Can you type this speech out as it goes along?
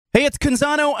Hey, it's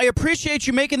Canzano. I appreciate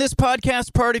you making this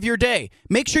podcast part of your day.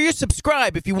 Make sure you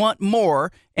subscribe if you want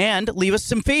more and leave us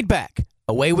some feedback.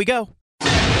 Away we go.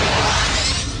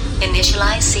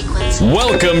 Initialize sequence.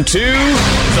 Welcome to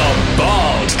The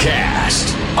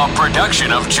Baldcast, a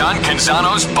production of John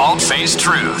Canzano's Bald-Faced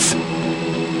Truth.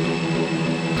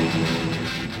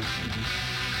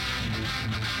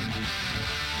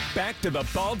 Back to The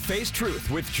Bald-Faced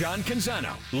Truth with John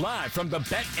Canzano, live from the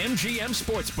BetMGM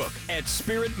Sportsbook at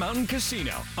Spirit Mountain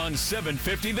Casino on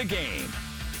 750 The Game.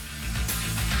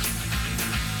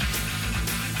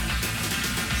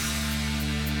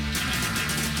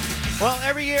 Well,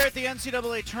 every year at the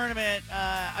NCAA tournament,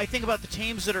 I think about the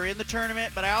teams that are in the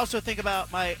tournament, but I also think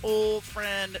about my old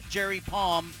friend Jerry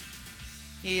Palm.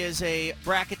 He is a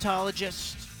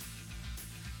bracketologist.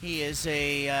 He is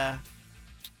a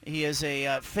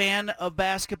fan of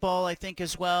basketball, I think,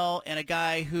 as well, and a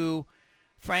guy who,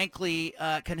 frankly,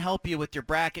 can help you with your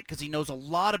bracket because he knows a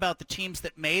lot about the teams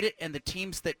that made it and the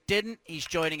teams that didn't. He's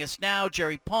joining us now.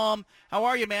 Jerry Palm, how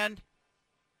are you, man?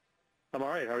 I'm all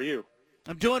right. How are you?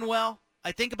 I'm doing well.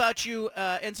 I think about you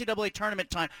NCAA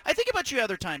tournament time. I think about you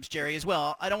other times, Jerry, as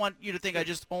well. I don't want you to think I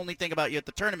just only think about you at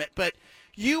the tournament, but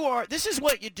this is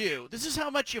what you do. This is how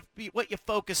much what you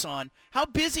focus on. How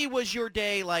busy was your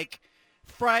day, like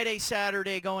Friday,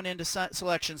 Saturday, going into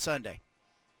Selection Sunday?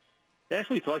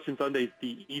 Actually, Selection Sunday is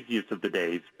the easiest of the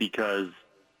days because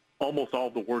almost all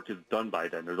the work is done by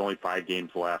then. There's only 5 games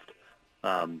left.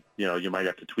 You might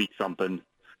have to tweak something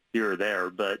here or there,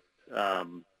 but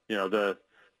the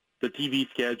TV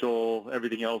schedule,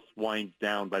 everything else winds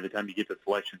down by the time you get to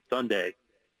Selection Sunday.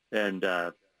 And,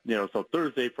 so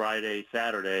Thursday, Friday,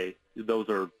 Saturday, those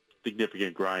are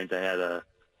significant grinds. I had a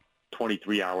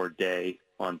 23-hour day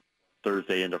on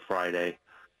Thursday into Friday.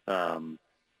 So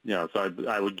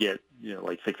I would get,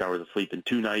 like 6 hours of sleep in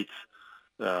 2 nights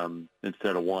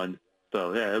instead of 1.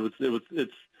 So, yeah,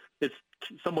 it's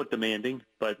somewhat demanding,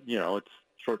 but, it's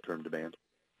short-term demand.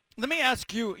 Let me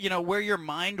ask you, where your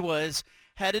mind was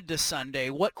headed to Sunday.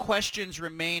 What questions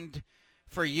remained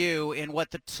for you in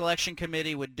what the selection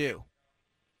committee would do?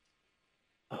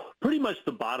 Pretty much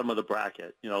the bottom of the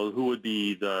bracket. Who would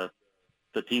be the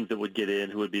teams that would get in,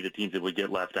 who would be the teams that would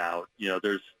get left out. We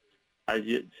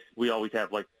always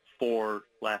have like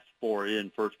last 4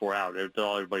 in, first 4 out. That's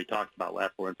all everybody talks about,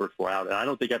 last 4 in, first 4 out. And I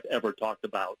don't think I've ever talked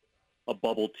about a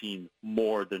bubble team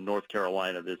more than North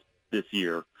Carolina this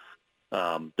year.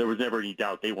 There was never any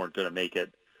doubt they weren't going to make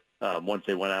it once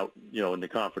they went out, in the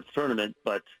conference tournament.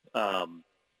 But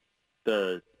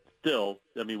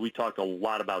we talked a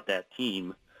lot about that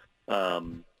team. I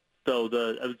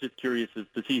was just curious as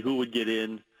to see who would get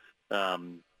in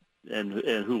and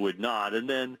who would not. And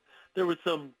then there was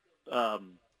some,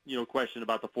 question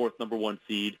about the 4th number 1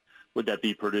 seed. Would that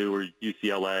be Purdue or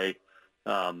UCLA?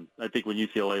 I think when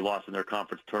UCLA lost in their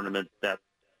conference tournament, that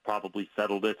probably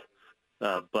settled it.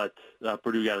 But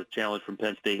Purdue got a challenge from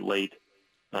Penn State late.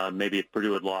 Maybe if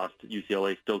Purdue had lost,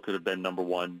 UCLA still could have been number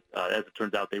 1. As it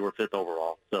turns out, they were 5th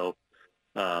overall. So,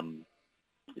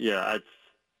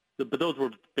 but those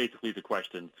were basically the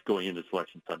questions going into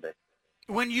Selection Sunday.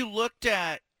 When you looked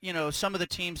at, some of the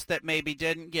teams that maybe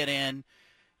didn't get in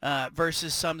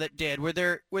versus some that did, were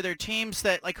there teams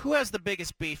that, like, who has the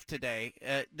biggest beef today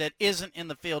that isn't in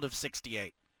the field of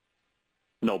 68?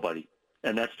 Nobody.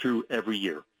 And that's true every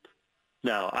year.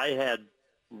 Now, I had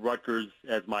Rutgers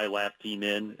as my last team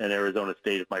in and Arizona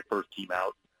State as my first team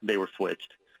out. They were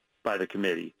switched by the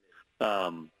committee.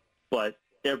 But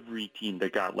every team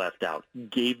that got left out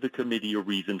gave the committee a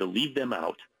reason to leave them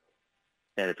out.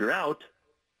 And if you're out,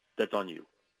 that's on you.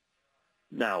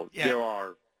 Now, There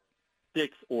are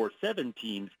 6 or 7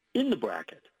 teams in the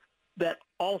bracket that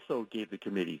also gave the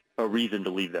committee a reason to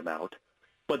leave them out,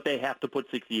 but they have to put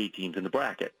 68 teams in the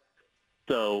bracket.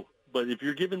 So, but if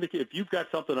you've got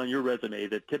something on your resume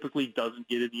that typically doesn't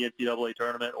get in the NCAA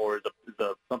tournament or is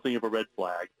something of a red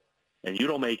flag, and you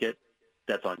don't make it,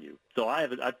 that's on you. So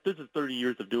this is 30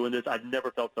 years of doing this. I've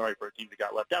never felt sorry for a team that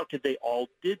got left out because they all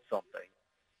did something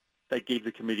that gave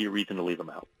the committee a reason to leave them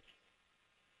out.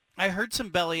 I heard some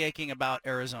belly aching about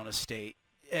Arizona State.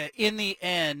 In the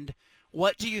end,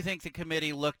 what do you think the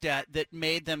committee looked at that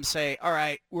made them say, all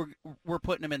right, we're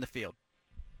putting them in the field?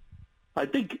 I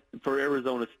think for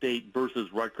Arizona State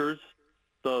versus Rutgers,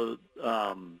 it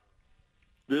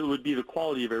would be the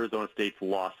quality of Arizona State's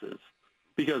losses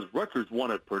because Rutgers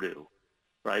won at Purdue,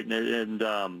 right? And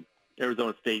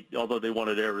Arizona State, although they won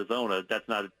at Arizona,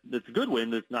 it's a good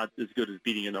win. It's not as good as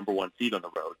beating a number 1 seed on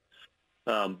the road.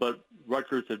 But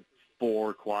Rutgers had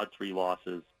 4 quad 3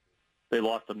 losses. They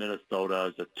lost to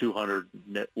Minnesota as a 200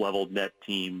 level net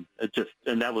team.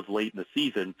 And that was late in the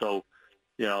season. So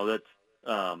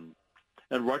And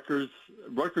Rutgers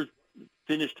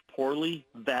finished poorly.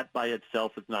 That by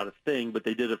itself is not a thing, but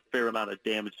they did a fair amount of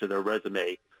damage to their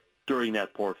resume during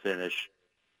that poor finish.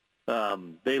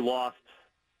 They lost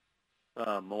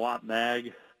Mawat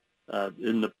Mag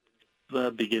in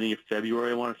the beginning of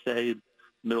February, I want to say,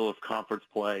 middle of conference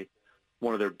play,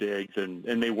 one of their bigs, and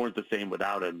they weren't the same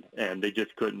without him, and they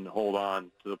just couldn't hold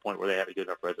on to the point where they had a good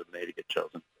enough resume to get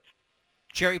chosen.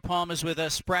 Jerry Palm is with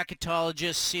us,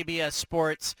 bracketologist, CBS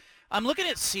Sports. I'm looking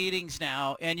at seedings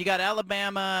now, and you got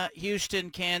Alabama, Houston,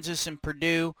 Kansas, and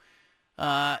Purdue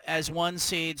as 1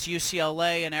 seeds,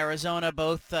 UCLA and Arizona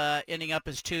both ending up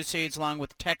as 2 seeds, along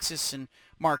with Texas and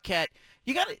Marquette.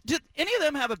 Did any of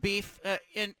them have a beef?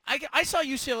 And I saw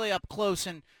UCLA up close,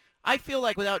 and I feel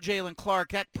like without Jalen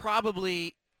Clark, that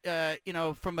probably,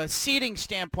 from a seeding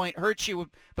standpoint, hurts you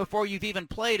before you've even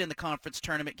played in the conference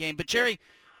tournament game. But, Jerry,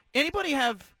 anybody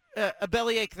have a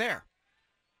bellyache there?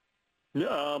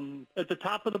 At the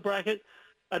top of the bracket,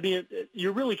 I mean,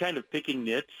 you're really kind of picking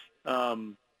nits.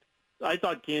 I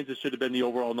thought Kansas should have been the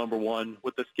overall number 1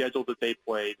 with the schedule that they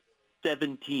played.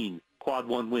 17 quad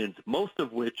 1 wins, most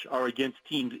of which are against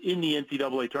teams in the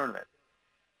NCAA tournament.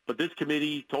 But this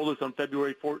committee told us on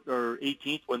February 4th or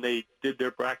 18th when they did their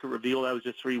bracket reveal, that was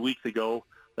just 3 weeks ago,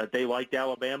 that they liked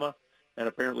Alabama, and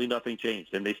apparently nothing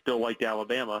changed. And they still liked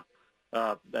Alabama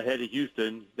ahead of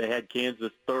Houston. They had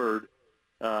Kansas 3rd.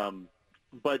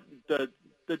 But the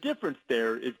difference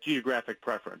there is geographic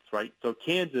preference, right? So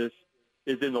Kansas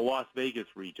is in the Las Vegas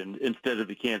region instead of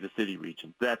the Kansas City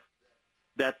region. That's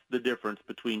the difference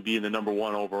between being the number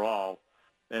 1 overall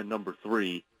and number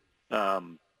 3.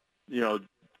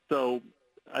 So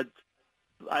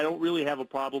I don't really have a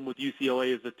problem with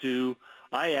UCLA as a 2.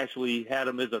 I actually had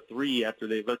them as a 3 after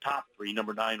the top 3,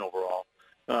 number 9 overall,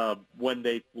 when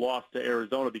they lost to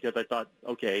Arizona, because I thought,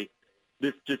 okay,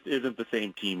 this just isn't the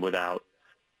same team without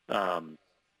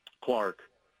Clark,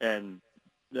 and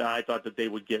I thought that they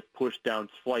would get pushed down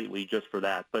slightly just for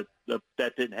that, but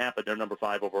that didn't happen. They're number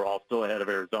 5 overall, still ahead of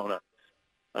Arizona.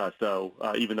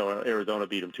 Even though Arizona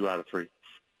beat them 2 out of 3.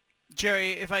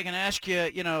 Jerry, if I can ask you,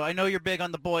 I know you're big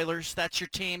on the Boilers. That's your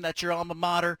team. That's your alma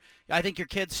mater. I think your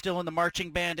kid's still in the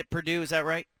marching band at Purdue. Is that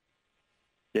right?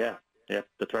 Yeah,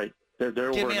 that's right. They're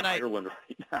over in Ireland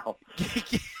right now.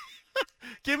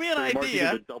 Give me an They're idea. marching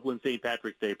the Dublin St.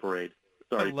 Patrick's Day parade.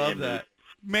 Sorry, I love that.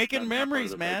 Making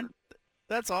memories, man.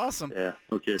 That's awesome. Yeah.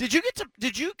 Okay.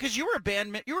 Because you were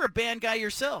a band guy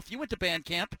yourself. You went to band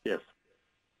camp. Yes.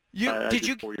 I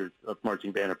did 4 years of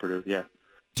marching band at Purdue. Yeah.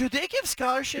 Do they give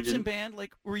scholarships in band?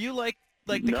 Like, were you like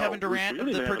the Kevin Durant of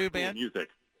the Purdue band? Music.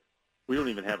 We don't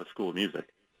even have a school of music.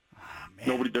 Oh,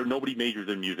 man. Nobody majors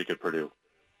in music at Purdue.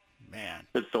 Man.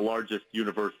 It's the largest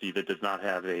university that does not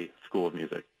have a school of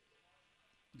music.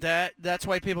 That's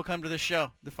why people come to the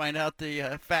show, to find out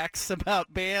the facts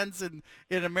about bands in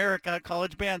America,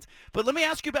 college bands. But let me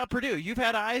ask you about Purdue. You've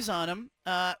had eyes on them.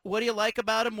 What do you like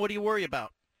about them? What do you worry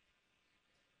about?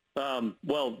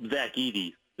 Well, Zach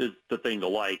Edey is the thing to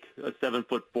like.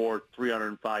 7'4",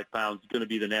 305 pounds, going to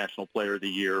be the National Player of the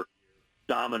Year.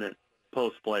 Dominant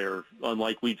post player,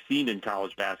 unlike we've seen in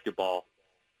college basketball.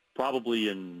 Probably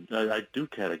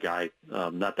Duke had a guy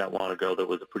not that long ago that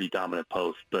was a pretty dominant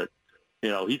post, but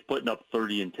he's putting up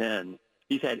 30 and 10.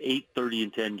 He's had 8 30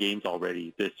 and 10 games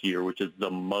already this year, which is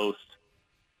the most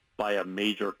by a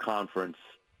major conference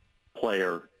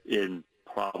player in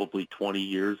probably 20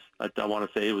 years. I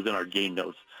want to say it was in our game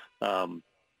notes. But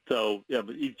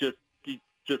he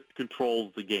just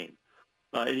controls the game,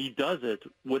 and he does it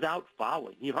without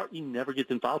fouling. He never gets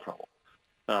in foul trouble.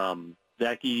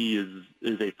 Zach Edey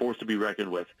is a force to be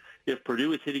reckoned with. If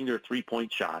Purdue is hitting their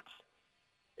 3-point shots,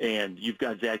 and you've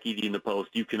got Zach Edey in the post,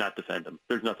 you cannot defend him.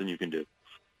 There's nothing you can do.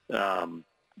 But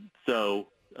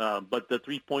the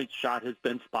 3-point shot has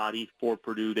been spotty for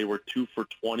Purdue. They were 2 for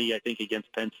 20, I think,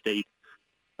 against Penn State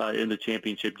in the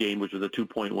championship game, which was a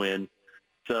 2-point win.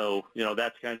 So,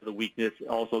 that's kind of the weakness.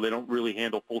 Also, they don't really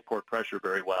handle full court pressure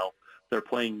very well. They're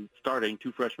starting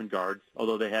 2 freshman guards,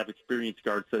 although they have experienced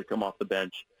guards that come off the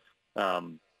bench.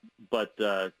 But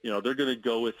they're going to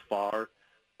go as far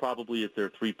probably as their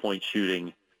 3-point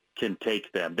shooting can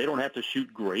take them. They don't have to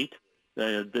shoot great.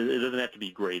 It doesn't have to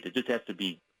be great. It just has to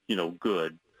be,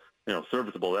 good,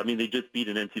 serviceable. I mean, they just beat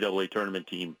an NCAA tournament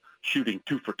team shooting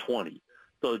 2 for 20.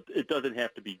 So it doesn't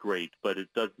have to be great, but it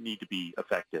does need to be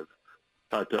effective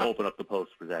to open up the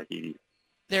post for Zach Edey.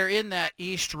 They're in that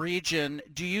East region.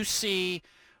 Do you see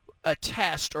a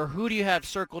test, or who do you have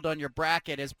circled on your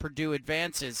bracket as Purdue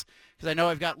advances? Because I know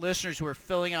I've got listeners who are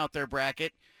filling out their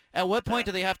bracket. At what point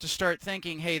do they have to start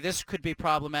thinking, hey, this could be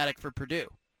problematic for Purdue?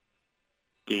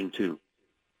 Game 2.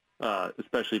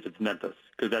 especially if it's Memphis,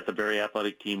 because that's a very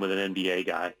athletic team with an NBA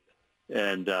guy.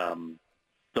 And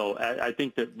so I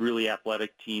think that really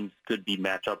athletic teams could be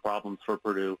matchup problems for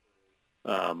Purdue.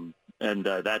 And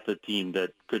that's a team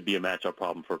that could be a matchup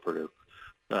problem for Purdue.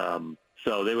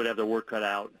 So they would have their work cut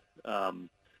out.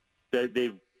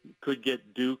 They could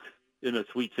get Duke in a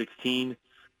Sweet 16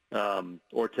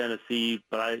 or Tennessee,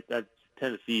 but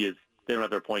Tennessee is they don't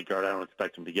have their point guard. I don't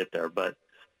expect them to get there. But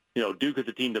Duke is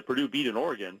a team that Purdue beat in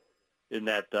Oregon in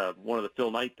that one of the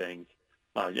Phil Knight things,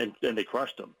 and they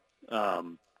crushed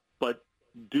them. But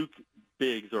Duke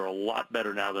bigs are a lot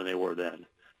better now than they were then.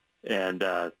 And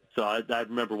so I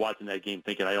remember watching that game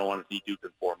thinking, I don't want to see Duke in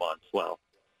 4 months. Well,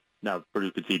 now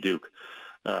Purdue could see Duke.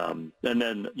 And then,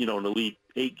 an Elite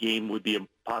Eight game would be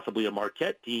possibly a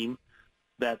Marquette team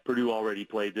that Purdue already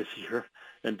played this year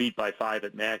and beat by 5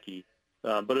 at Mackey.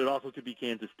 But it also could be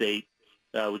Kansas State,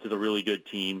 which is a really good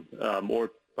team,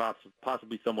 or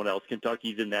possibly someone else.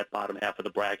 Kentucky's in that bottom half of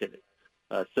the bracket.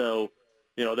 So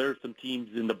there's some teams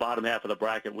in the bottom half of the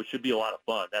bracket, which should be a lot of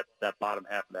fun. That bottom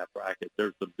half of that bracket.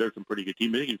 There's some pretty good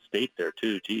teams. Michigan State there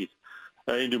too. Geez,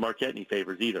 I didn't do Marquette any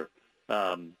favors either.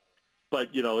 But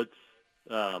it's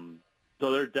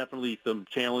so there's definitely some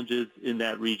challenges in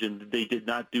that region. They did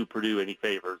not do Purdue any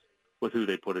favors with who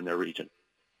they put in their region.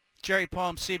 Jerry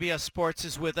Palm, CBS Sports,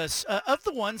 is with us. Of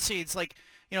the one seeds,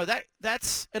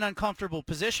 that's an uncomfortable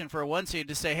position for a one seed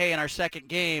to say, hey, in our second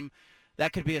game,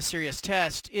 that could be a serious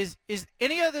test. Is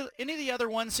any of the other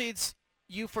one seeds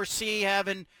you foresee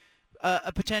having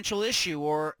a potential issue,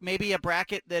 or maybe a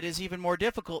bracket that is even more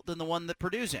difficult than the one that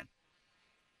Purdue's in?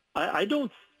 I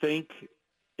don't think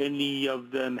any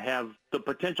of them have the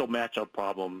potential matchup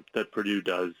problem that Purdue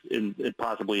does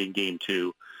possibly in game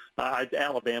 2.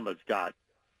 Alabama's got,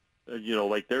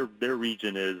 their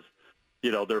region is,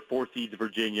 their 4 seeds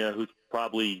Virginia, who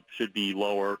probably should be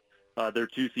lower. Their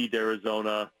 2 seed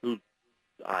Arizona, who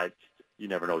you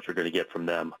never know what you're going to get from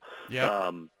them.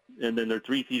 Yeah. And then their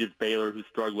 3 seed is Baylor, who's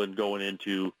struggling going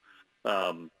into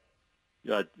the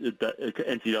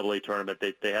NCAA tournament.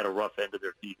 They had a rough end of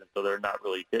their season, so they're not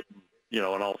really hitting,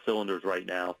 on all cylinders right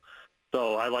now.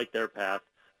 So I like their path.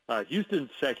 Houston's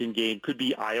second game could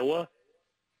be Iowa.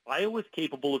 Iowa's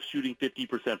capable of shooting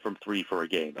 50% from 3 for a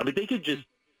game. I mean, they could just,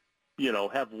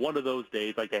 have one of those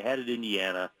days like they had at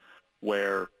Indiana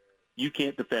where you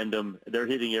can't defend them. They're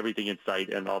hitting everything in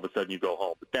sight, and all of a sudden you go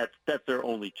home. But that's their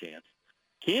only chance.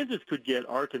 Kansas could get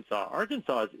Arkansas.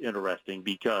 Arkansas is interesting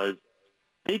because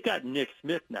they've got Nick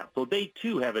Smith now. So they,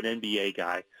 too, have an NBA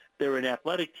guy. They're an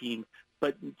athletic team,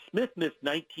 but Smith missed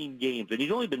 19 games, and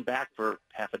he's only been back for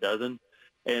half a dozen.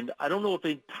 And I don't know if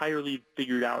they entirely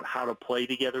figured out how to play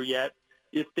together yet.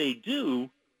 If they do,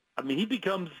 I mean, he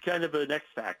becomes kind of an X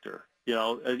factor,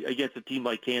 against a team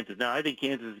like Kansas. Now, I think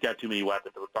Kansas has got too many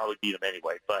weapons that would probably beat them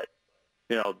anyway. But,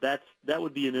 that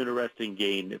would be an interesting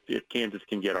game if Kansas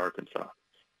can get Arkansas.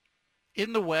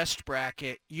 In the West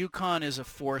bracket, UConn is a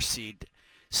 4 seed.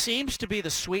 Seems to be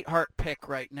the sweetheart pick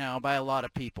right now by a lot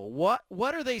of people. What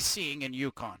are they seeing in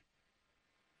UConn?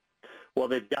 Well,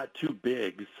 they've got 2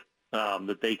 bigs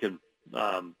that they can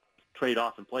trade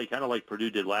off and play, kind of like Purdue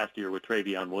did last year with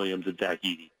Travion Williams and Zach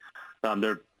Edey.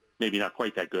 They're maybe not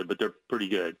quite that good, but they're pretty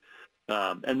good.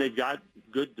 And they've got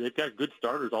good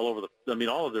starters all over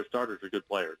all of their starters are good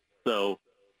players. So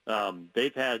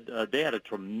they had a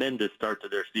tremendous start to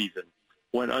their season,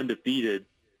 went undefeated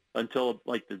until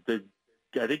I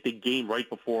think the game right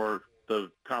before the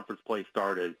conference play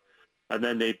started. And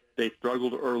then they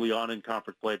struggled early on in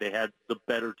conference play. They had the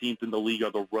better teams in the league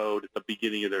on the road at the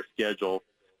beginning of their schedule.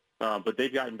 But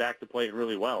they've gotten back to playing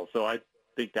really well. So I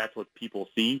think that's what people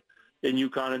see in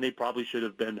UConn, and they probably should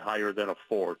have been higher than a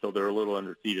 4. So they're a little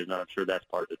underseeded, and I'm sure that's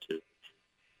part of it too.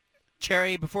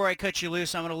 Cherry, before I cut you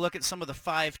loose, I'm going to look at some of the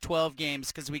 5-12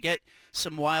 games because we get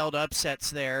some wild upsets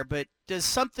there. But does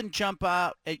something jump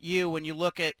out at you when you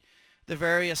look at the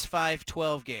various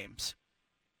 5-12 games?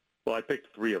 Well, I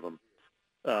picked 3 of them.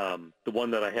 The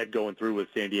one that I had going through was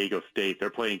San Diego State.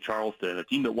 They're playing Charleston, a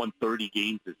team that won 30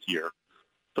 games this year,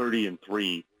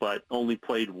 30-3, but only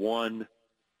played one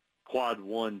quad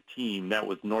 1 team. That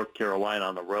was North Carolina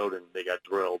on the road, and they got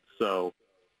drilled. So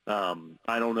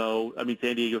I don't know. I mean,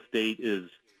 San Diego State is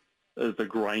a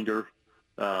grinder,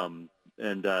 and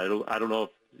I don't know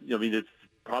if it's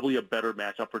probably a better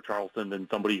matchup for Charleston than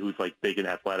somebody who's like big and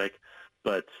athletic.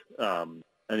 But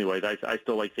anyways, I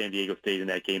still like San Diego State in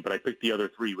that game. But I picked the other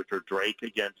 3, which are Drake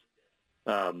against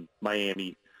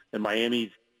Miami, and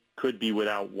Miami could be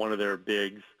without one of their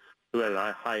bigs who had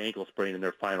a high ankle sprain in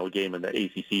their final game in the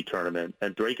ACC tournament.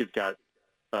 And Drake has got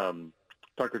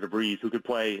Tucker DeVries, who could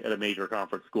play at a major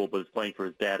conference school, but is playing for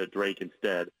his dad at Drake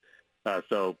instead.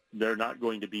 So they're not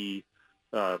going to be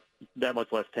that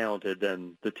much less talented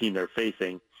than the team they're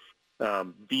facing.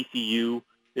 VCU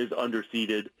is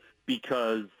underseeded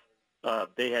because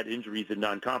they had injuries in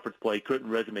non-conference play, couldn't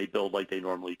resume build like they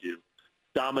normally do.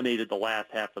 Dominated the last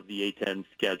half of the A-10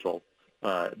 schedule,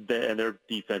 and their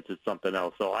defense is something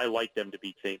else. So I like them to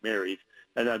beat St. Mary's.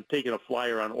 And I'm taking a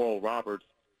flyer on Oral Roberts.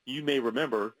 You may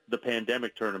remember the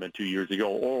pandemic tournament 2 years ago.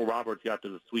 Oral Roberts got to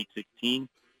the Sweet 16,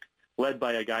 led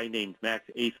by a guy named Max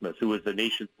Asmus, who was the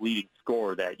nation's leading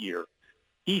scorer that year.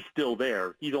 He's still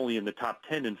there. He's only in the top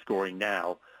 10 in scoring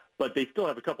now, but they still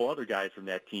have a couple other guys from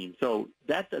that team. So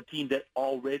that's a team that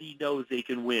already knows they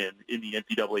can win in the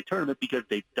NCAA tournament because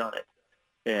they've done it.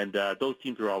 And those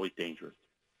teams are always dangerous.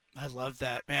 I love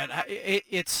that, man.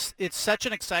 It's such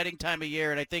an exciting time of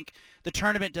year, and I think the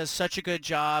tournament does such a good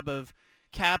job of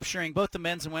capturing both the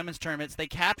men's and women's tournaments. They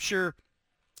capture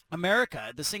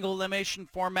America, the single elimination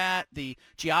format, the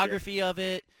geography of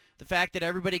it, the fact that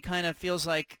everybody kind of feels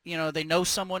like, they know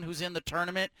someone who's in the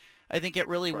tournament. I think it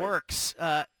really works.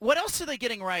 What else are they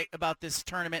getting right about this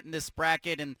tournament and this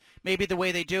bracket and maybe the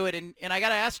way they do it? And I got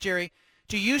to ask, Jerry,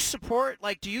 do you support,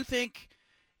 do you think,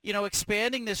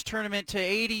 expanding this tournament to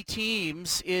 80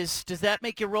 teams, does that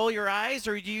make you roll your eyes,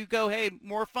 or do you go, hey,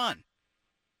 more fun?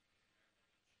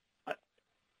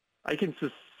 I can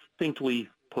succinctly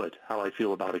put how I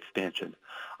feel about expansion.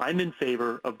 I'm in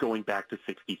favor of going back to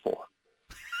 64.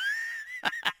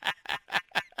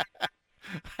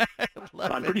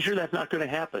 I'm pretty sure that's not going to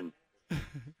happen.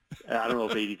 I don't know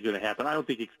if 80 is going to happen. I don't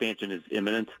think expansion is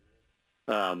imminent.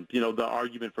 The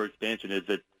argument for expansion is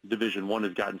that Division I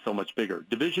has gotten so much bigger.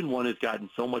 Division I has gotten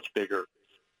so much bigger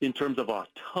in terms of a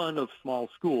ton of small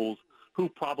schools who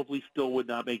probably still would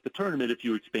not make the tournament if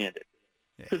you expanded.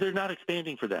 Because they're not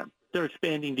expanding for them. They're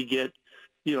expanding to get,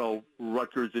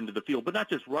 Rutgers into the field. But not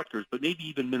just Rutgers, but maybe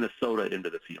even Minnesota into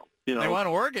the field. They want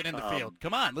Oregon in the field.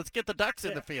 Come on, let's get the Ducks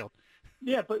in the field.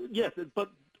 Yeah, but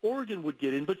Oregon would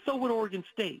get in, but so would Oregon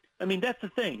State. I mean, that's the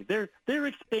thing. They're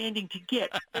expanding to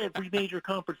get every major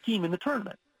conference team in the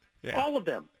tournament. Yeah. All of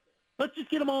them. Let's just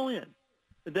get them all in.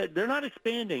 They're not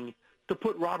expanding to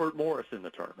put Robert Morris in the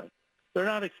tournament. They're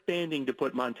not expanding to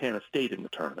put Montana State in the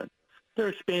tournament. They're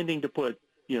expanding to put,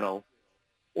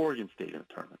 Oregon State in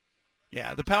the tournament.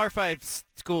 Yeah, the Power 5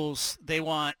 schools, they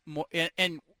want more,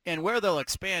 and where they'll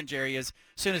expand, Jerry, is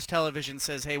as soon as television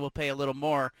says, hey, we'll pay a little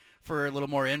more for a little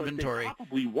more inventory. But they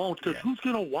probably won't, because who's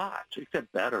going to watch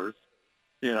except bettors?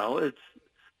 It's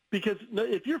because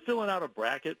if you're filling out a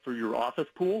bracket for your office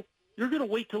pool, you're going to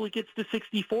wait till it gets to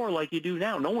 64 like you do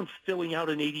now. No one's filling out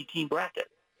an 80-team bracket,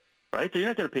 right? So you're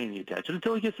not going to pay any attention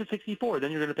until it gets to 64.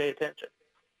 Then you're going to pay attention.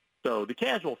 So the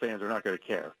casual fans are not going to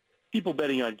care. People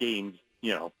betting on games,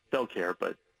 they'll care,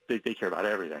 but they care about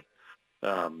everything.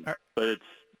 But it's,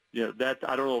 that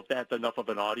I don't know if that's enough of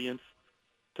an audience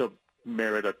to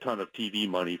merit a ton of TV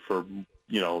money for,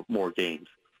 more games.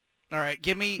 All right,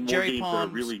 give me more Jerry games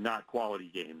Palm's. That are really not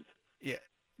quality games. Yeah,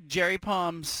 Jerry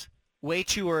Palm's way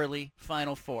too early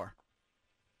Final Four.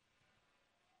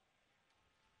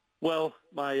 Well,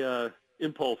 my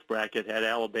impulse bracket had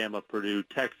Alabama, Purdue,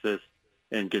 Texas,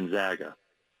 and Gonzaga.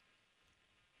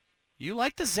 You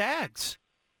like the Zags.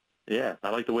 Yeah, I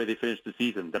like the way they finished the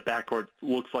season. The backcourt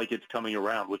looks like it's coming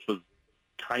around, which was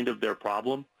kind of their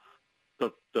problem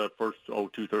the first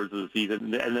two-thirds of the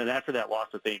season. And then after that loss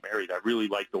to St. Mary's, I really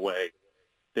like the way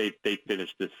they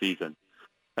finished this season.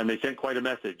 And they sent quite a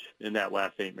message in that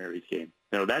last St. Mary's game.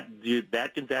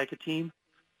 That Gonzaga team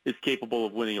is capable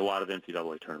of winning a lot of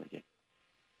NCAA tournament games.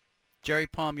 Jerry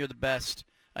Palm, you're the best.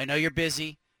 I know you're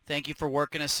busy. Thank you for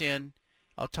working us in.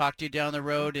 I'll talk to you down the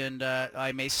road, and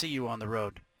I may see you on the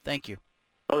road. Thank you.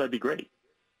 Oh, that'd be great.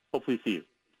 Hopefully see you.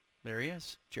 There he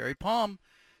is. Jerry Palm,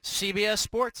 CBS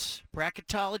Sports,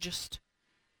 bracketologist,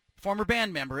 former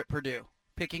band member at Purdue,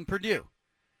 picking Purdue.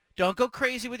 Don't go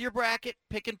crazy with your bracket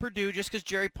picking Purdue just because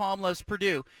Jerry Palm loves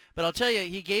Purdue. But I'll tell you,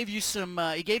 he gave you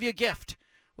a gift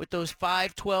with those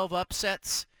 5-12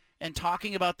 upsets and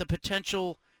talking about the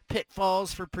potential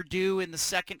pitfalls for Purdue in the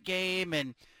second game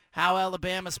and how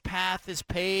Alabama's path is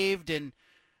paved and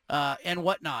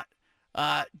whatnot.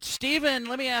 Stephen,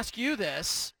 let me ask you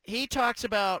this. He talks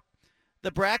about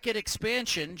the bracket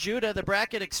expansion. Judah, the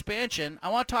bracket expansion. I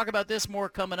want to talk about this more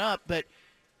coming up, but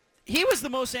he was the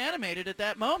most animated at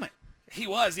that moment. He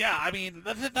was, yeah. I mean,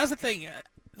 that's the thing.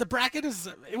 The bracket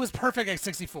it was perfect at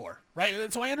 64,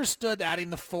 right? So I understood adding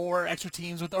the 4 extra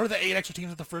teams or the 8 extra teams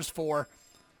with the first 4,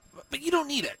 but you don't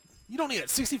need it. You don't need it.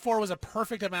 64 was a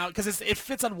perfect amount because it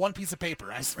fits on one piece of paper.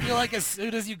 I feel like as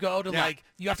soon as you go to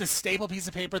you have to staple a piece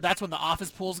of paper. That's when the office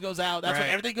pools goes out. That's when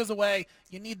everything goes away.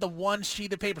 You need the one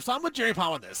sheet of paper. So I'm with Jerry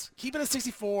Palm on this. Keep it at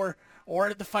 64 or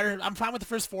at the fighter. I'm fine with the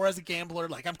first 4 as a gambler.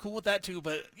 Like I'm cool with that too,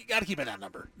 but you got to keep it that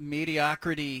number.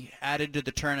 Mediocrity added to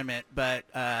the tournament, but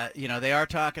they are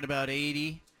talking about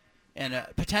 80 and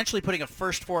potentially putting a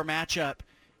first 4 matchup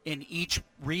in each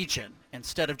region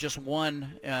instead of just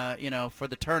one, for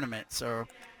the tournament. So,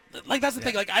 that's the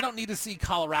thing. Like, I don't need to see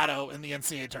Colorado in the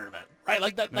NCAA tournament, right?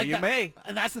 Like that. You may.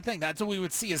 And that's the thing. That's what we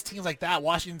would see is teams like that.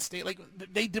 Washington State, like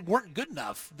they weren't good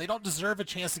enough. They don't deserve a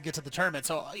chance to get to the tournament.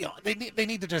 So, they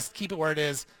need to just keep it where it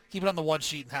is, keep it on the one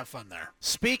sheet, and have fun there.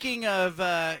 Speaking of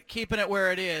keeping it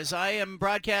where it is, I am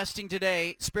broadcasting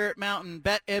today, Spirit Mountain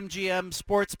BetMGM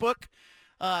Sportsbook.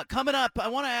 Coming up, I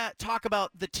want to talk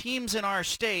about the teams in our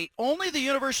state. Only the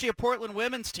University of Portland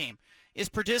women's team is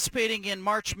participating in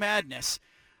March Madness.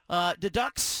 The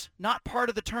Ducks, not part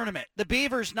of the tournament. The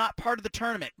Beavers, not part of the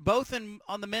tournament, both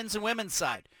on the men's and women's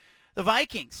side. The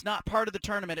Vikings, not part of the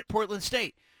tournament at Portland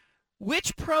State.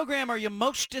 Which program are you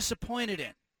most disappointed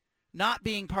in not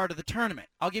being part of the tournament?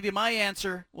 I'll give you my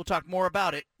answer. We'll talk more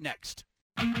about it next.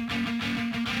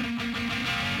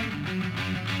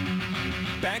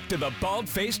 Back to the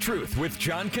Bald-Faced Truth with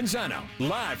John Canzano,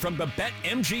 live from the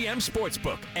BetMGM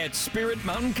Sportsbook at Spirit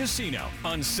Mountain Casino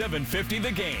on 750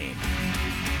 The Game.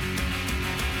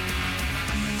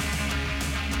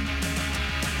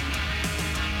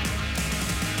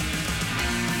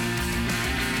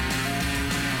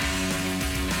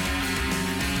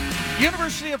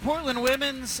 University of Portland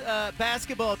women's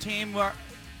basketball team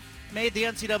made the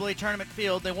NCAA tournament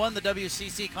field. They won the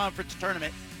WCC conference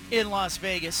tournament in Las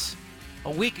Vegas a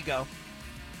week ago.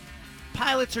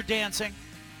 Pilots are dancing.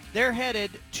 They're headed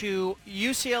to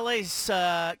UCLA's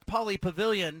Pauley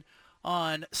Pavilion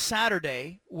on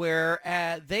Saturday, where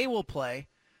they will play.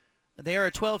 They are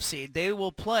a 12 seed. They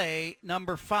will play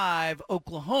number 5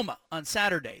 Oklahoma on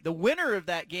Saturday. The winner of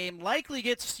that game likely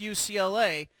gets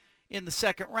UCLA in the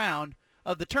second round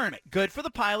of the tournament. Good for the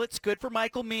Pilots, good for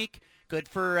Michael Meek, good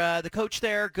for the coach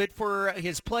there, good for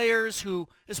his players, who,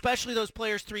 especially those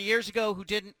players 3 years ago who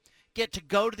didn't get to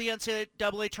go to the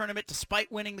NCAA tournament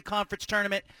despite winning the conference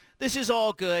tournament. This is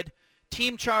all good.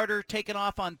 Team charter taken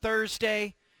off on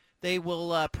Thursday. They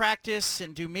will practice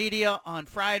and do media on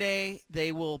Friday.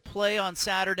 They will play on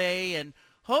Saturday and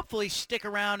hopefully stick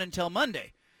around until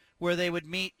Monday, where they would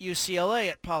meet UCLA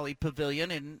at Pauley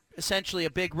Pavilion in essentially a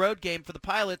big road game for the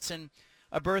Pilots and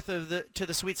a berth to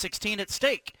the Sweet 16 at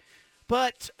stake.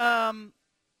 But I'm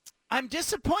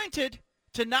disappointed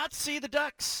to not see the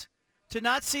Ducks, to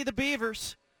not see the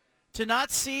Beavers, to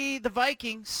not see the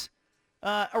Vikings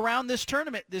around this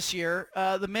tournament this year.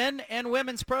 The men and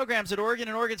women's programs at Oregon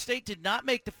and Oregon State did not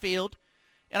make the field,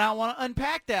 and I want to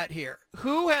unpack that here.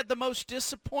 Who had the most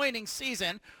disappointing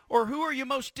season, or who are you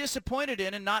most disappointed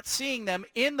in not seeing them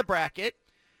in the bracket?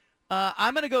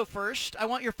 I'm going to go first. I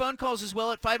want your phone calls as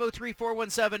well at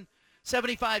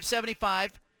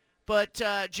 503-417-7575. But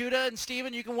Judah and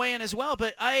Steven, you can weigh in as well.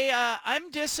 But I'm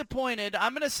disappointed.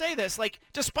 I'm going to say this. Like,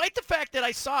 despite the fact that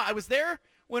I was there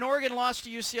when Oregon lost to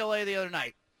UCLA the other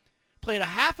night, played a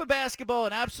half of basketball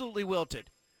and absolutely wilted.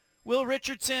 Will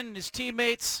Richardson and his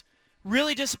teammates,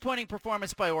 really disappointing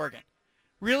performance by Oregon.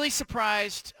 Really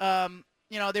surprised.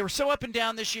 They were so up and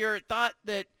down this year. Thought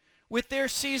that with their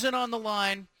season on the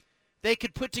line, they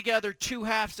could put together 2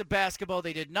 halves of basketball.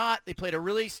 They did not. They played a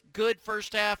really good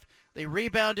first half. They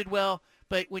rebounded well,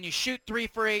 but when you shoot 3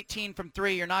 for 18 from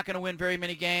 3, you're not going to win very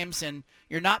many games, and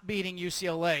you're not beating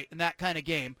UCLA in that kind of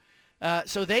game.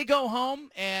 So they go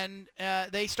home, and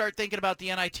they start thinking about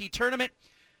the NIT tournament.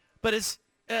 But as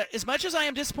much as I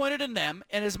am disappointed in them,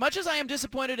 and as much as I am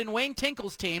disappointed in Wayne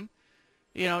Tinkle's team,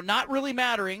 not really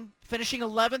mattering, finishing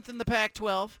 11th in the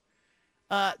Pac-12,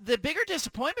 the bigger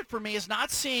disappointment for me is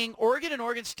not seeing Oregon and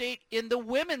Oregon State in the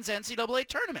women's NCAA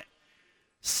tournament.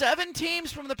 7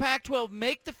 teams from the Pac-12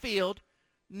 make the field.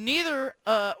 Neither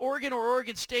Oregon or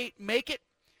Oregon State make it,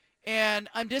 and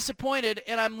I'm disappointed,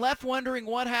 and I'm left wondering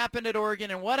what happened at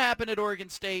Oregon and what happened at Oregon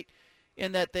State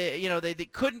in that they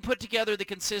couldn't put together the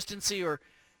consistency or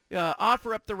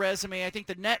offer up the resume. I think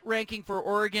the net ranking for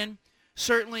Oregon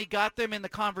certainly got them in the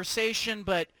conversation,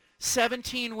 but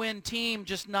 17-win team,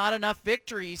 just not enough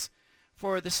victories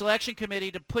for the selection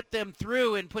committee to put them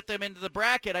through and put them into the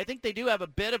bracket. I think they do have a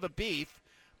bit of a beef,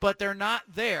 but they're not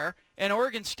there. And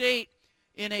Oregon State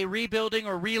in a rebuilding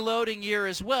or reloading year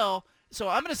as well. So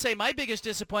I'm going to say my biggest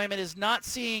disappointment is not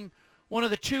seeing one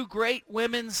of the 2 great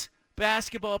women's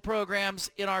basketball programs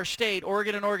in our state,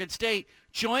 Oregon and Oregon State,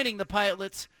 joining the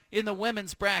Pilots in the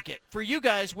women's bracket. For you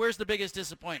guys, where's the biggest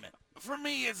disappointment? For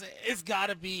me, it's got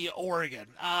to be Oregon,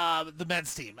 the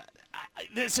men's team.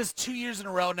 It's just 2 years in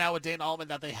a row now with Dana Altman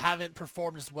that they haven't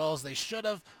performed as well as they should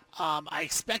have. I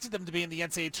expected them to be in the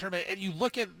NCAA tournament, and you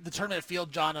look at the tournament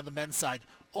field, John, on the men's side,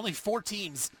 only 4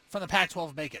 teams from the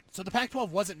Pac-12 make it. So the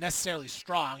Pac-12 wasn't necessarily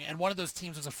strong, and one of those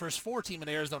teams was a first 4 team in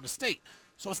Arizona State.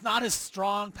 So it's not as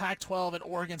strong. Pac-12, and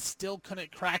Oregon still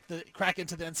couldn't crack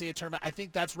into the NCAA tournament. I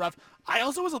think that's rough. I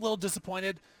also was a little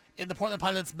disappointed in the Portland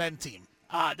Pilots men team.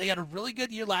 They had a really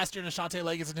good year last year. Nashante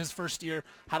Legans in his first year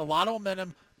had a lot of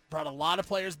momentum, brought a lot of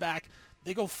players back.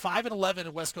 They go 5-11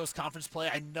 in West Coast Conference play.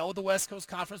 I know the West Coast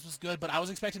Conference was good, but I was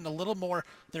expecting a little more.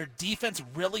 Their defense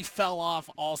really fell off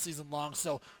all season long.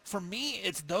 So for me,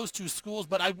 it's those 2 schools.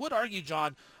 But I would argue,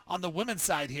 John, on the women's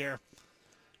side here,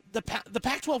 the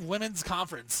Pac-12 Women's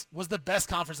Conference was the best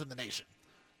conference in the nation.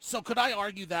 So could I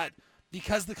argue that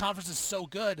because the conference is so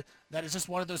good that it's just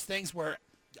one of those things where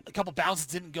a couple bounces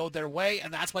didn't go their way,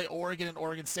 and that's why Oregon and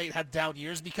Oregon State had down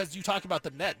years? Because you talk about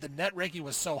the net ranking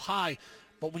was so high.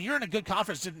 But when you're in a good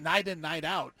conference night in, night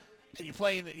out, and you're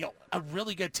playing a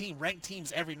really good team, ranked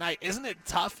teams every night, isn't it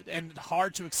tough and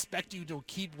hard to expect you to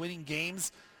keep winning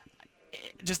games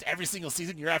just every single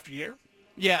season, year after year?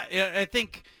 Yeah, I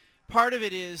think part of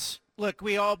it is, look,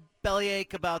 we all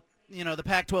bellyache about the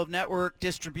Pac-12 network,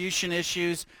 distribution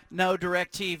issues, no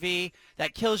direct TV.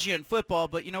 That kills you in football.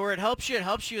 But where it helps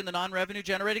you in the non-revenue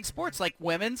generating sports like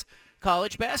women's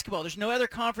college basketball. There's no other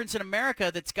conference in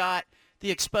America that's got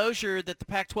the exposure that the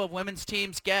Pac-12 women's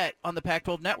teams get on the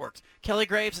Pac-12 networks. Kelly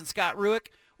Graves and Scott Rueck,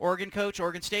 Oregon coach,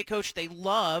 Oregon State coach, they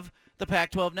love the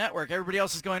Pac-12 network. Everybody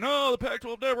else is going, oh, the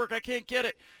Pac-12 network, I can't get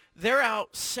it. They're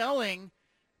out selling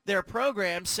their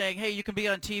programs saying, hey, you can be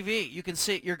on TV. You can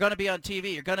see, you're going to be on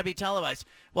TV. You're going to be televised.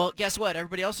 Well, guess what?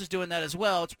 Everybody else is doing that as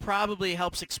well. It probably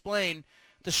helps explain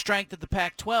the strength of the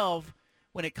Pac-12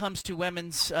 when it comes to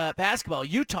women's basketball.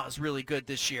 Utah's really good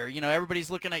this year.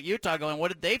 Everybody's looking at Utah going,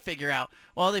 what did they figure out?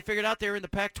 Well, they figured out they were in the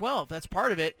Pac-12. That's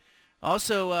part of it.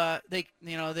 Also, they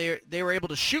were able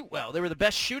to shoot well. They were the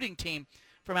best shooting team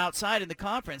from outside in the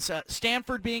conference.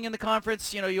 Stanford being in the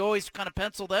conference, you always kind of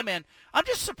pencil them in. I'm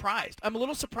just surprised. I'm a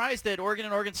little surprised that Oregon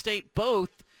and Oregon State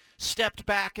both stepped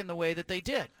back in the way that they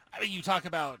did. I mean, you talk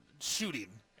about shooting,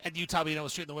 and Utah being able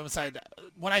to shoot on the women's side.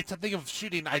 When I think of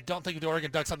shooting, I don't think of the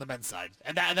Oregon Ducks on the men's side.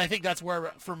 And I think that's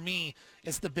where, for me,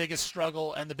 it's the biggest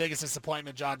struggle and the biggest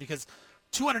disappointment, John, because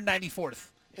 294th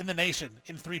in the nation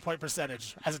in three-point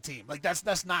percentage as a team. Like,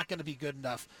 that's not going to be good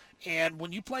enough. And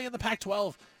when you play in the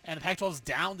Pac-12 and the Pac-12's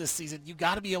down this season, you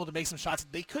got to be able to make some shots.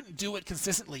 They couldn't do it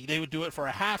consistently. They would do it for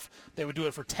a half. They would do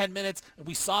it for 10 minutes. And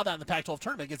we saw that in the Pac-12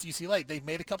 tournament against UCLA. They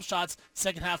made a couple shots.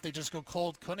 Second half, they just go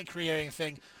cold, couldn't create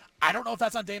anything. I don't know if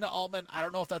that's on Dana Altman. I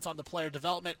don't know if that's on the player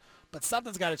development, but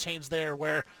something's got to change there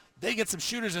where they get some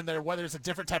shooters in there, whether it's a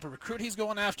different type of recruit he's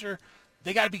going after.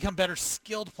 They got to become better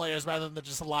skilled players rather than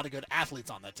just a lot of good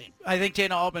athletes on that team. I think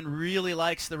Dana Altman really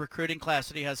likes the recruiting class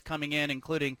that he has coming in,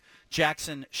 including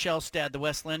Jackson Shelstad, the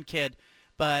West Linn kid.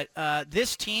 But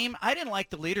this team, I didn't like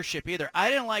the leadership either.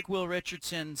 I didn't like Will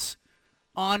Richardson's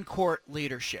on-court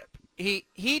leadership. He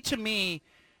to me,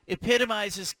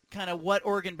 epitomizes kind of what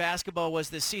Oregon basketball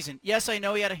was this season. Yes, I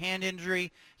know he had a hand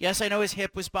injury. Yes, I know his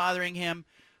hip was bothering him.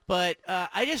 But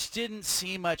I just didn't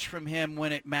see much from him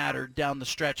when it mattered down the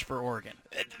stretch for Oregon.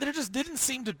 There just didn't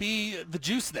seem to be the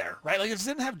juice there, right? Like, it just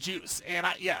didn't have juice. And,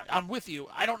 I'm with you.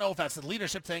 I don't know if that's the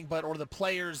leadership thing, or the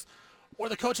players or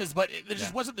the coaches, but there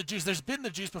just wasn't the juice. There's been the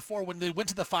juice before. When they went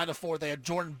to the Final Four, they had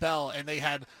Jordan Bell and they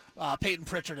had Peyton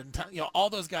Pritchard and all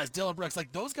those guys, Dylan Brooks.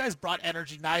 Like, those guys brought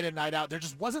energy night in, night out. There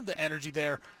just wasn't the energy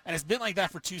there, and it's been like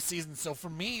that for 2 seasons. So for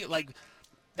me, like,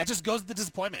 that just goes to the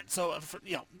disappointment. So,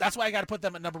 that's why I got to put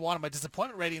them at number 1 on my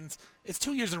disappointment ratings. It's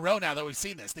 2 years in a row now that we've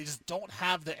seen this. They just don't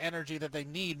have the energy that they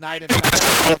need night in and night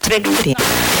out.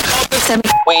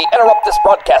 We interrupt this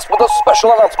broadcast with a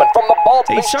special announcement from the Bald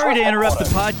Hey, Faced sorry to Truth interrupt the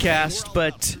Headquarters. podcast,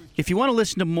 but if you want to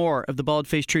listen to more of the Bald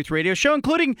Faced Truth Radio Show,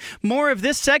 including more of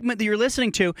this segment that you're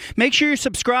listening to, make sure you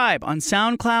subscribe on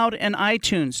SoundCloud and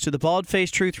iTunes to the Bald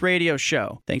Faced Truth Radio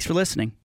Show. Thanks for listening.